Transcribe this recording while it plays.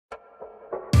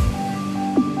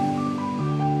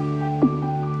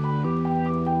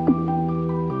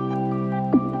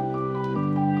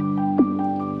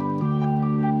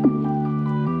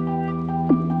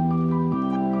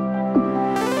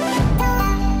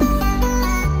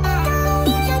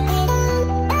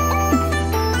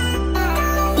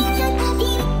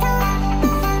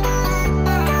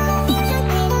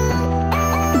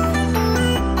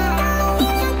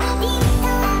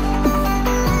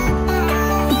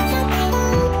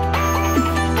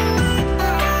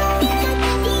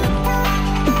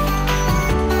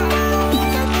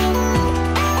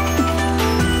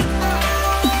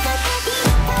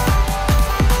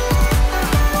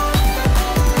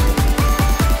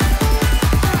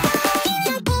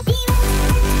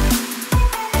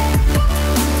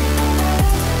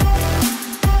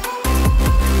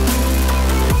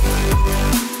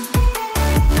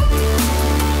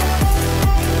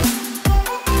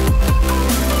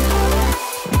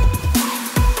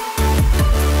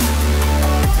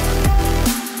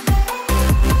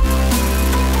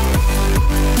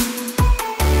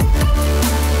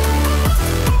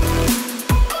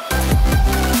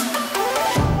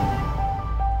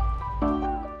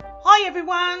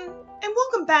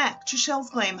Welcome back to Chelles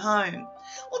Glam Home.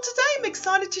 Well, today I'm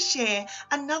excited to share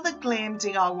another glam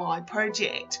DIY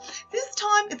project. This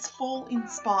time it's fall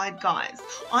inspired, guys.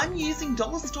 I'm using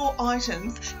dollar store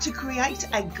items to create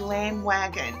a glam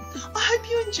wagon. I hope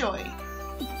you enjoy.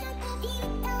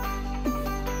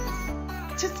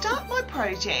 To start my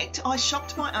project, I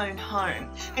shopped my own home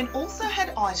and also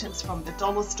had items from the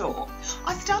dollar store.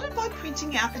 I started by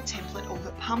printing out a template of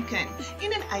a pumpkin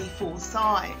in an A4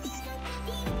 size.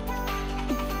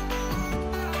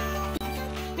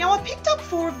 Now I picked up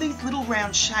 4 of these little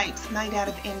round shapes made out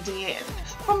of MDF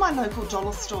from my local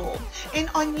dollar store, and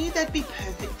I knew they'd be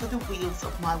perfect for the wheels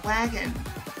of my wagon.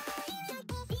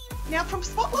 Now from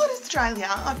Spotlight Australia,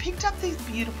 I picked up these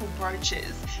beautiful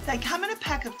brooches. They come in a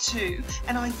pack of 2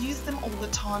 and I use them all the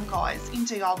time, guys, in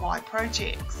DIY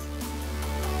projects.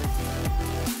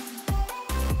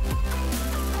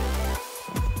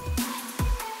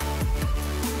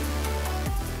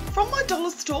 From my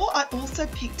dollar store, I also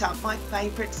picked up my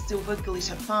favourite silver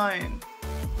glitter foam.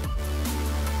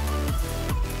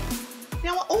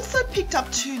 Now I also picked up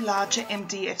 2 larger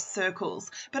MDF circles,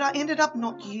 but I ended up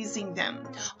not using them.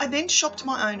 I then shopped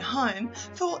my own home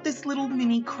for this little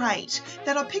mini crate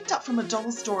that I picked up from a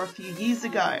dollar store a few years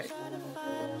ago.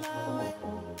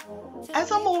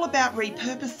 As I'm all about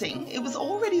repurposing, it was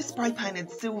already spray painted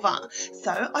silver,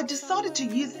 so I decided to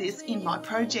use this in my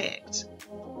project.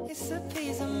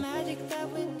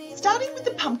 Starting with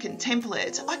the pumpkin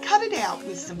template, I cut it out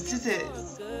with some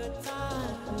scissors.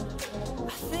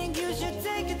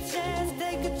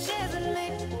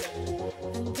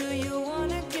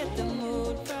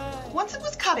 Once it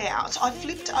was cut out, I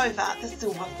flipped over the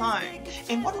silver foam,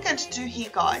 and what I'm going to do here,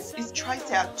 guys, is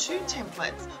trace out 2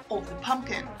 templates of the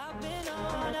pumpkin.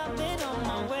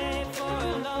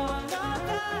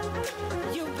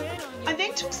 I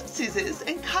then took some scissors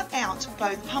and cut out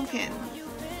both pumpkins.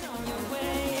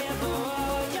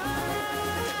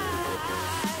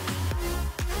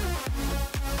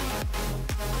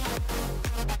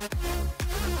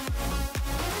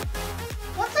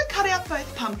 Once I cut out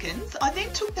both pumpkins, I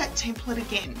then took that template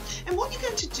again, and what you're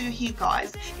going to do here,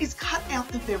 guys, is cut out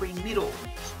the very middle.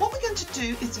 What we're going to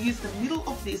do is use the middle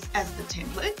of this as the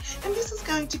template, and this is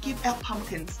going to give our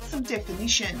pumpkins some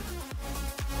definition.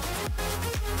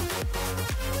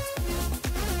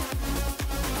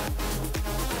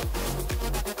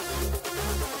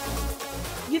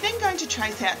 You're then going to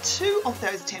trace out 2 of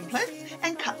those templates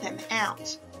and cut them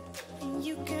out.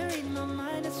 You can read my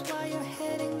mind, that's why you're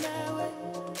heading that way.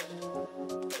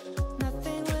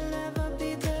 Nothing will ever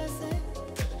be the same.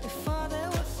 Before there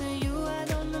wasn't you, I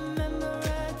don't remember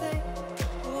a day.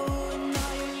 Oh,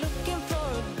 now you're looking for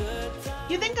a good time.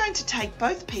 You're then going to take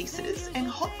both pieces and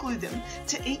hot glue them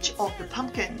to each of the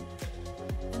pumpkin.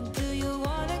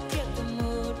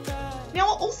 Now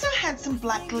I also had some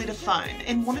black glitter foam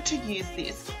and wanted to use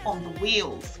this on the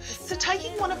wheels. So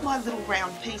taking one of my little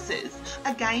round pieces,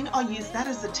 again I used that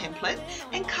as a template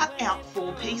and cut out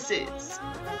 4 pieces.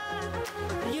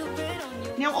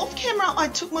 Now off camera I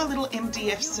took my little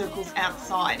MDF circles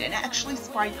outside and actually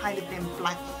spray painted them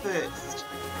black first.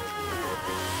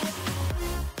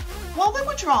 While they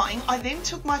were drying, I then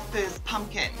took my first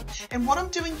pumpkin, and what I'm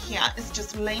doing here is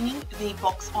just leaning the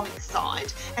box on its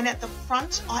side, and at the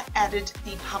front I added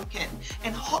the pumpkin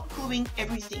and hot gluing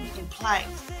everything in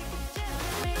place.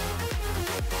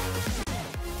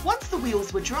 Once the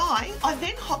wheels were dry, I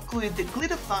then hot glued the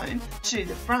glitter foam to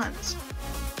the front.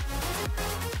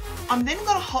 I'm then going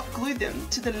to hot glue them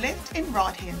to the left and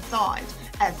right hand side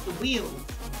as the wheels.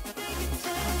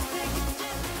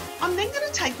 I'm then going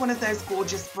to take one of those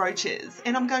gorgeous brooches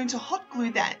and I'm going to hot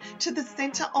glue that to the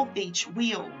centre of each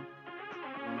wheel.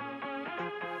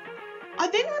 I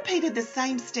then repeated the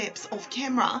same steps off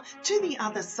camera to the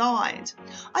other side.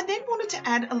 I then wanted to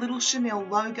add a little Chanel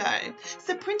logo,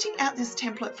 so printing out this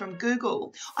template from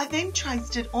Google, I then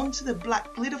traced it onto the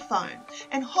black glitter foam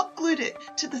and hot glued it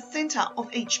to the centre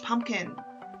of each pumpkin.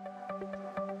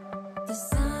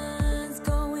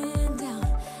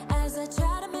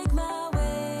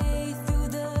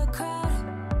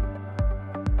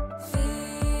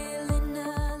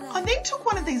 I then took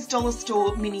one of these dollar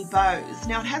store mini bows.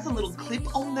 Now it has a little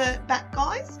clip on the back,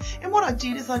 guys, and what I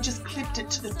did is I just clipped it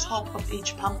to the top of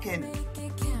each pumpkin.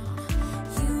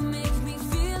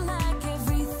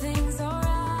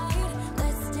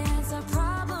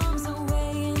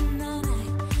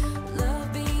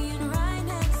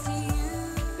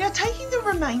 Taking the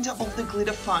remainder of the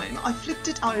glitter foam, I flipped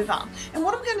it over, and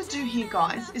what I'm going to do here,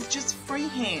 guys, is just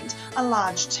freehand a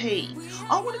large T.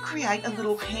 I want to create a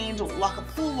little handle, like a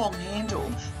pull-along handle,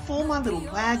 for my little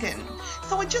wagon.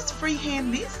 So I just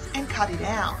freehand this and cut it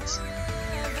out.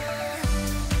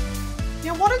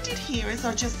 Now what I did here is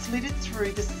I just slid it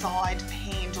through the side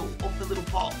handle of the little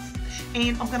box,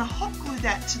 and I'm going to hot glue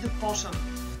that to the bottom.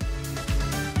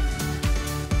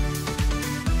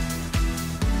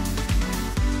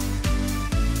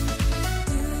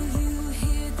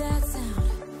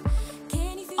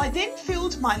 I then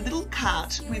filled my little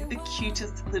cart with the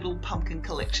cutest little pumpkin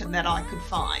collection that I could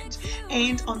find,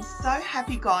 and I'm so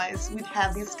happy, guys, with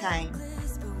how this came.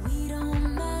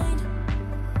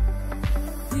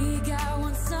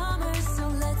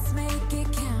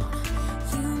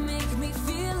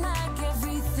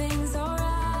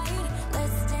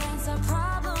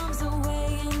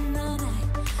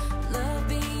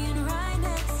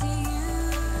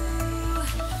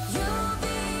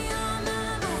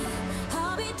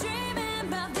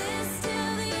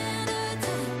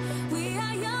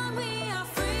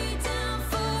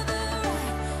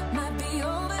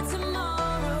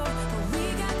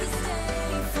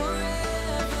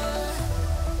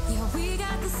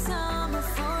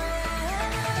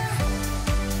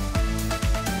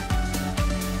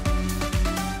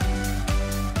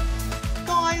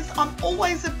 I'm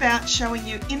always about showing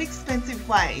you inexpensive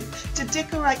ways to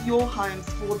decorate your homes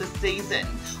for the season.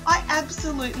 I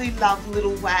absolutely love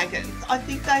little wagons. I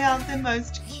think they are the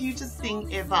most cutest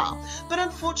thing ever. But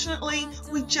unfortunately,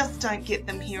 we just don't get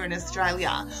them here in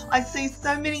Australia. I see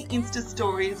so many Insta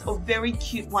stories of very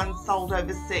cute ones sold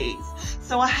overseas.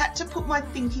 So I had to put my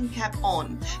thinking cap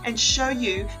on and show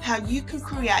you how you can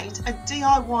create a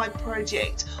DIY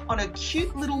project on a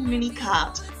cute little mini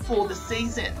cart for the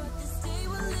season.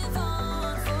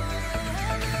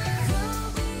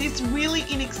 This really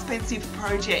inexpensive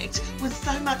project was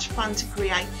so much fun to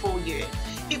create for you.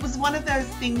 It was one of those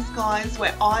things, guys,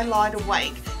 where I lied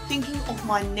awake thinking of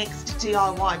my next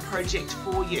DIY project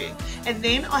for you. And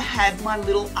then I had my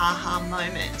little aha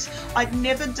moment. I'd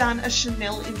never done a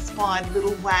Chanel inspired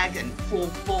little wagon for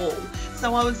fall.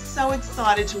 So I was so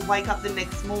excited to wake up the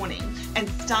next morning and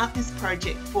start this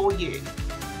project for you.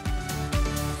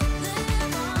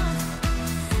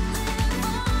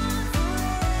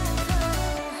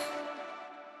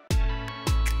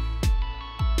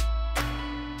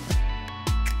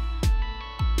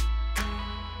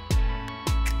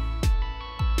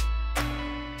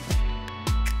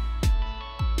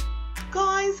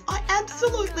 Guys, I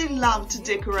absolutely love to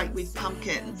decorate with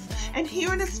pumpkins, and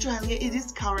here in Australia it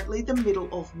is currently the middle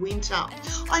of winter.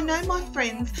 I know my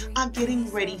friends are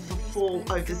getting ready for fall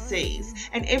overseas,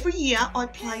 and every year I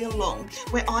play along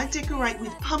where I decorate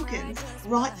with pumpkins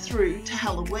right through to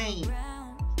Halloween.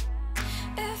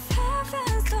 If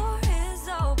heaven's door is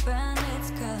open,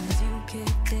 it's 'cause you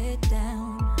kicked it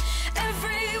down.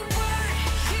 Every word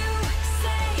you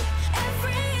say,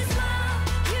 every smile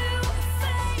you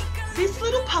fake. This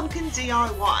little pumpkin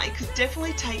DIY could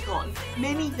definitely take on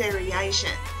many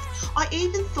variations. I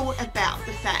even thought about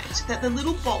the fact that the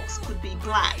little box could be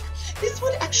black. This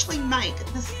would actually make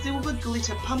the silver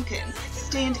glitter pumpkin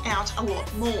stand out a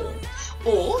lot more.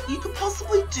 Or you could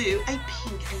possibly do a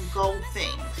pink and gold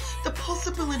theme. The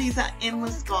possibilities are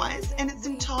endless, guys, and it's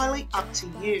entirely up to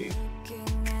you.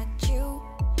 Looking at you,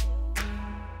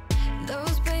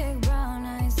 those big brown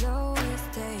eyes always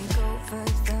take over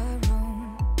the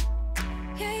room.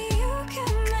 Yeah, you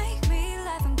can make me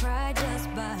laugh and cry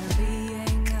just by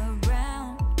being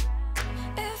around.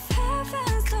 If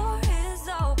heaven's door is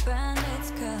open,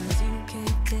 it's 'cause you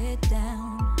kicked it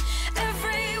down.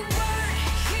 Every word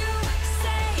you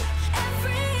say,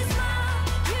 every smile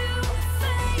you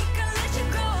fake, I let you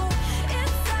go.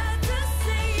 It's sad to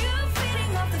see you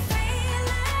feeding off the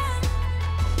feeling.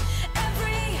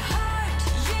 Every heart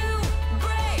you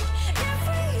break,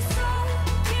 every soul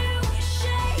you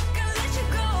shake, I let you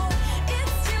go.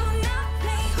 It's you, not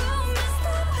me, who messed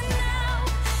up now.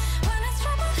 When it's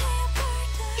trouble here,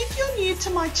 If you're new to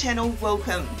my channel,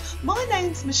 welcome. My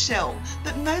name's Michelle,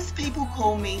 but most people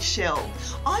call me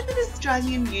Chelles. I'm an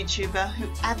Australian YouTuber who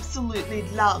absolutely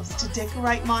loves to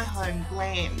decorate my home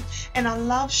glam, and I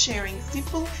love sharing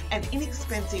simple and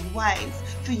inexpensive ways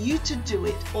for you to do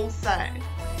it also. I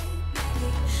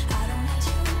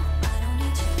don't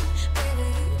need you, baby.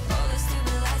 All the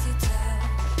stupid lies you tell.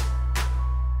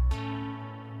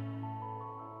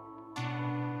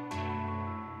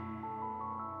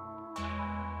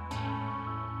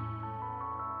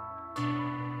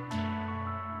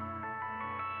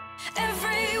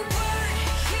 Every word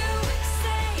you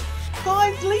say.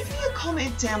 Guys, leave me a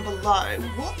comment down below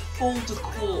what fall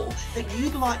decor that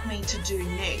you'd like me to do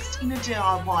next in a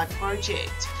DIY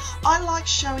project. I like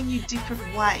showing you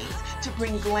different ways to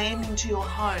bring glam into your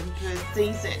home per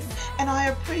season, and I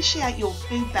appreciate your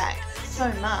feedback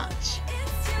so much.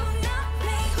 It's you, not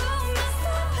me, who messed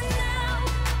up now.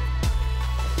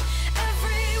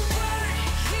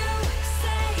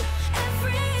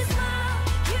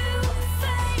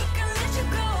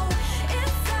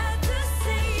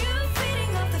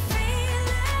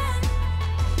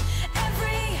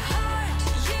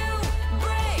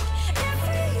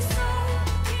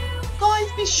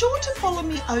 sure to follow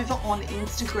me over on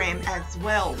Instagram as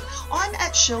well. I'm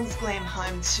at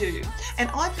CHELLESGLAMHOME too, and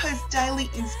I post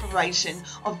daily inspiration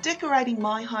of decorating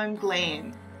my home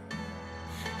glam.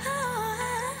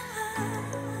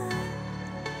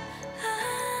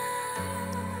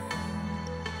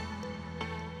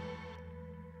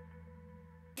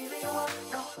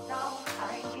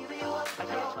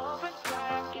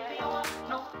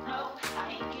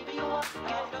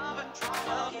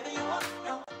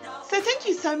 So thank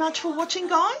you so much for watching,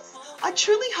 guys. I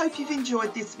truly hope you've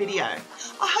enjoyed this video. I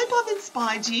hope I've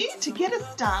inspired you to get a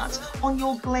start on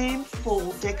your glam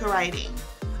fall decorating.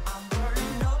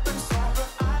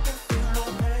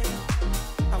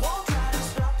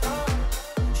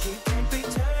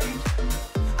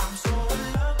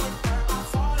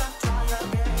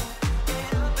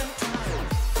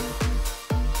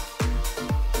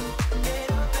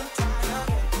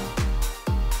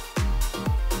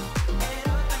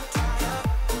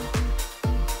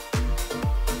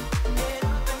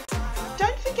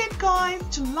 Guys,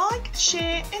 to like,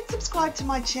 share and subscribe to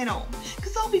my channel,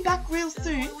 because I'll be back real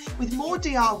soon with more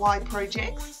DIY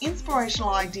projects, inspirational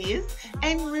ideas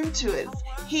and room tours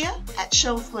here at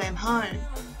Chelles Glam Home.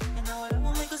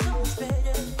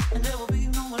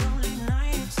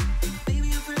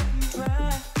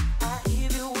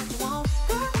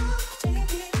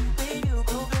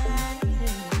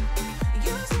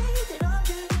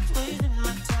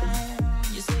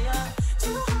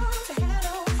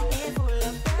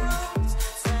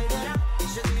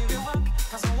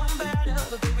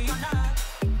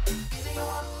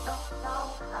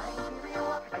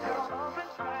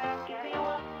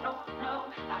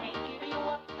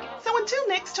 Until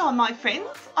next time, my friends,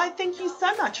 I thank you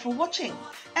so much for watching,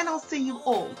 and I'll see you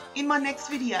all in my next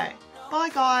video. Bye,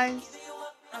 guys.